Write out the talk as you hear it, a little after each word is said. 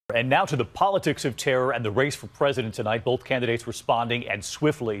And now to the politics of terror and the race for president tonight. Both candidates responding and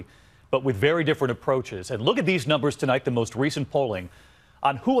swiftly, but with very different approaches. And look at these numbers tonight, the most recent polling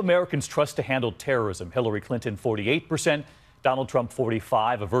on who Americans trust to handle terrorism. Hillary Clinton, 48%, Donald Trump,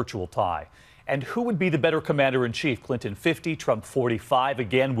 45%, a virtual tie. And who would be the better commander-in-chief? Clinton, 50%, Trump, 45%,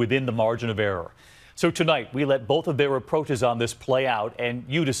 again within the margin of error. So tonight, we let both of their approaches on this play out, and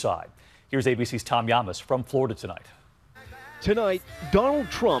you decide. Here's ABC's Tom Llamas from Florida tonight. Tonight, Donald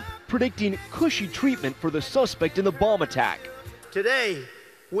Trump predicting cushy treatment for the suspect in the bomb attack. Today,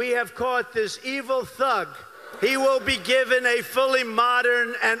 we have caught this evil thug. He will be given a fully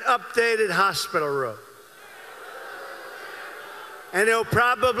modern and updated hospital room. And he'll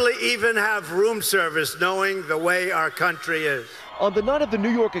probably even have room service, knowing the way our country is. On the night of the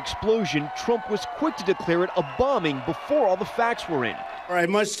New York explosion, Trump was quick to declare it a bombing before all the facts were in. I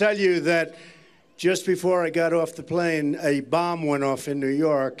must tell you that just before I got off the plane, a bomb went off in New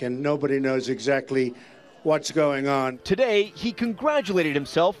York, and nobody knows exactly what's going on. Today, he congratulated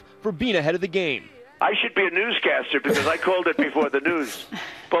himself for being ahead of the game. I should be a newscaster because I called it before the news.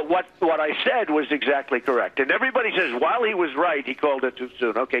 But what I said was exactly correct. And everybody says, while he was right, he called it too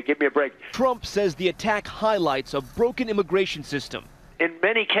soon. Okay, give me a break. Trump says the attack highlights a broken immigration system. In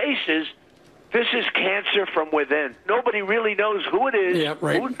many cases, this is cancer from within. Nobody really knows who it is,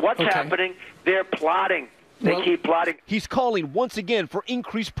 what's happening. They're plotting. They keep plotting. He's calling once again for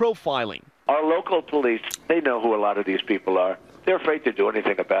increased profiling. Our local police, they know who a lot of these people are. They're afraid to do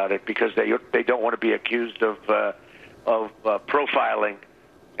anything about it because they don't want to be accused of profiling,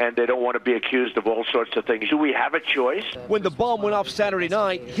 and they don't want to be accused of all sorts of things. Do we have a choice? When the bomb went off Saturday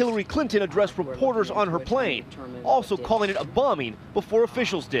night, Hillary Clinton addressed reporters on her plane, also calling it a bombing before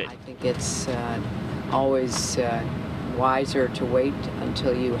officials did. I think it's always wiser to wait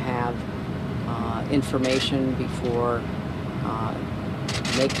until you have information before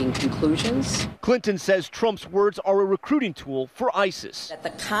making conclusions. Clinton says Trump's words are a recruiting tool for ISIS. That the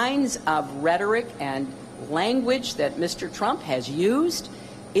kinds of rhetoric and language that Mr. Trump has used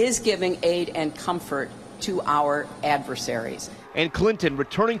is giving aid and comfort to our adversaries. And Clinton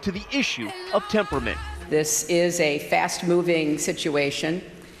returning to the issue of temperament. This is a fast-moving situation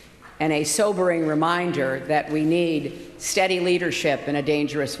and a sobering reminder that we need steady leadership in a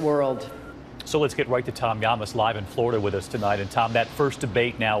dangerous world. So let's get right to Tom Llamas live in Florida with us tonight. And Tom, that first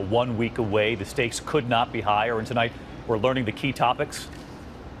debate now 1 week away. The stakes could not be higher. And tonight we're learning the key topics.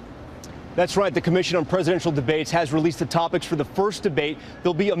 That's right. The Commission on Presidential Debates has released the topics for the first debate.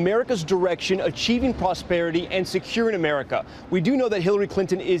 They'll be America's direction, achieving prosperity, and securing America. We do know that Hillary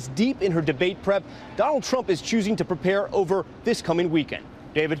Clinton is deep in her debate prep. Donald Trump is choosing to prepare over this coming weekend.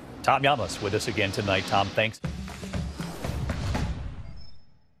 David? Tom Llamas with us again tonight. Tom, thanks.